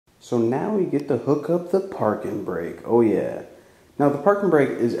So now we get to hook up the parking brake. Oh yeah. Now the parking brake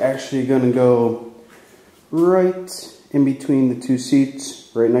is actually going to go right in between the two seats,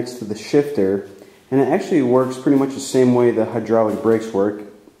 right next to the shifter. And it actually works pretty much the same way the hydraulic brakes work.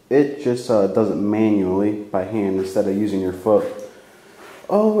 It just does it manually by hand instead of using your foot.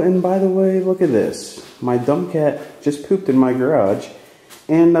 Oh, and by the way, look at this. My dumb cat just pooped in my garage,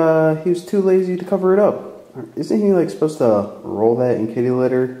 and he was too lazy to cover it up. Isn't he like supposed to roll that in kitty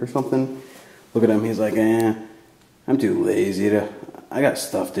litter or something? Look at him, he's like, I'm too lazy I got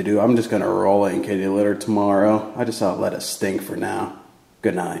stuff to do. I'm just gonna roll it in kitty litter tomorrow. I just thought let it stink for now.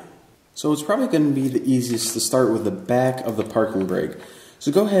 Good night. So it's probably gonna be the easiest to start with the back of the parking brake.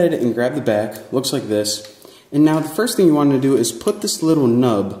 So go ahead and grab the back, looks like this. And now the first thing you want to do is put this little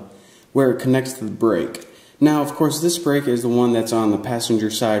nub where it connects to the brake. Now of course this brake is the one that's on the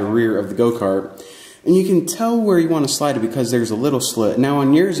passenger side rear of the go-kart. And you can tell where you want to slide it because there's a little slit. Now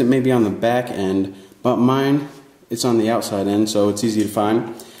on yours it may be on the back end, but mine it's on the outside end, so it's easy to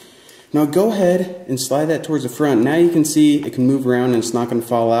find. Now go ahead and slide that towards the front. Now you can see it can move around and it's not going to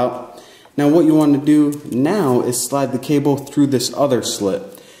fall out. Now what you want to do now is slide the cable through this other slit.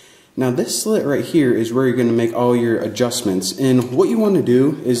 Now this slit right here is where you're going to make all your adjustments. And what you want to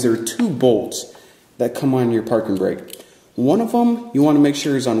do is there are two bolts that come on your parking brake. One of them you want to make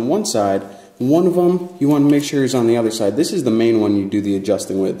sure is on one side. One of them you want to make sure is on the other side. This is the main one you do the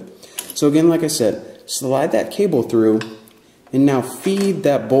adjusting with. So again, like I said, slide that cable through and now feed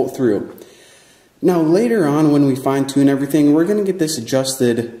that bolt through. Now later on when we fine tune everything, we're going to get this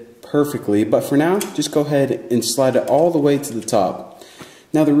adjusted perfectly, but for now just go ahead and slide it all the way to the top.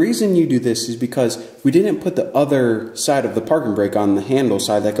 Now the reason you do this is because we didn't put the other side of the parking brake on the handle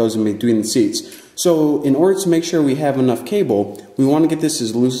side that goes in between the seats. So in order to make sure we have enough cable, we want to get this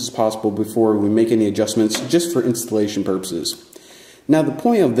as loose as possible before we make any adjustments, just for installation purposes. Now the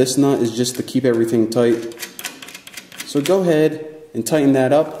point of this nut is just to keep everything tight. So go ahead and tighten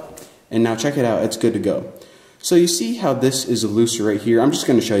that up, and now check it out, it's good to go. So you see how this is looser right here. I'm just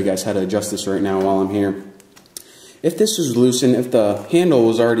going to show you guys how to adjust this right now while I'm here. If this was loose and if the handle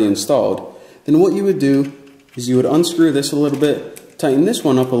was already installed, then what you would do is you would unscrew this a little bit, tighten this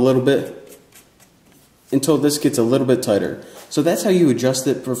one up a little bit until this gets a little bit tighter. So that's how you adjust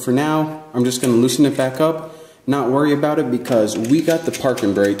it, but for now I'm just going to loosen it back up, not worry about it because we got the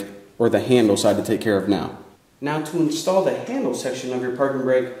parking brake or the handle side to take care of now. Now to install the handle section of your parking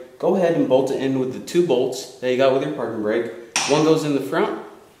brake, go ahead and bolt it in with the two bolts that you got with your parking brake. One goes in the front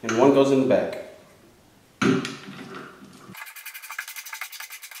and one goes in the back.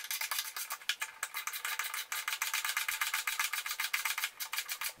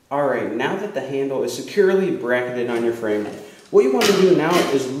 Alright, now that the handle is securely bracketed on your frame, what you want to do now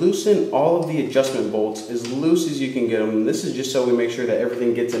is loosen all of the adjustment bolts as loose as you can get them. This is just so we make sure that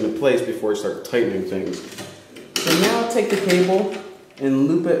everything gets into place before we start tightening things. So now take the cable and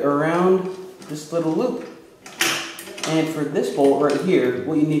loop it around this little loop. And for this bolt right here,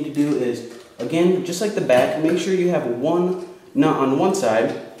 what you need to do is, again, just like the back, make sure you have one nut on one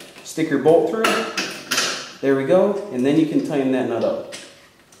side, stick your bolt through, there we go, and then you can tighten that nut up.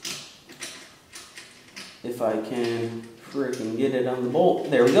 If I can freaking get it on the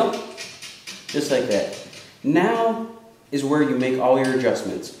bolt, there we go, just like that. Now is where you make all your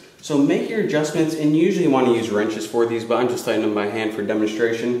adjustments. So make your adjustments, and you usually want to use wrenches for these, but I'm just tightening them by hand for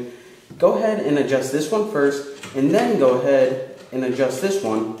demonstration. Go ahead and adjust this one first, and then go ahead and adjust this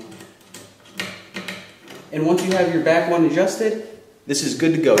one. And once you have your back one adjusted, this is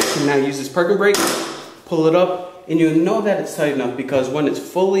good to go. You can now use this parking brake, pull it up, and you'll know that it's tight enough because when it's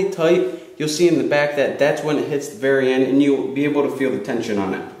fully tight, you'll see in the back that that's when it hits the very end and you'll be able to feel the tension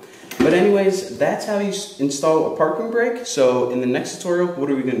on it. But anyways, that's how you install a parking brake. So in the next tutorial, what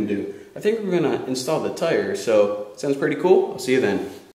are we going to do? I think we're going to install the tire. So sounds pretty cool. I'll see you then.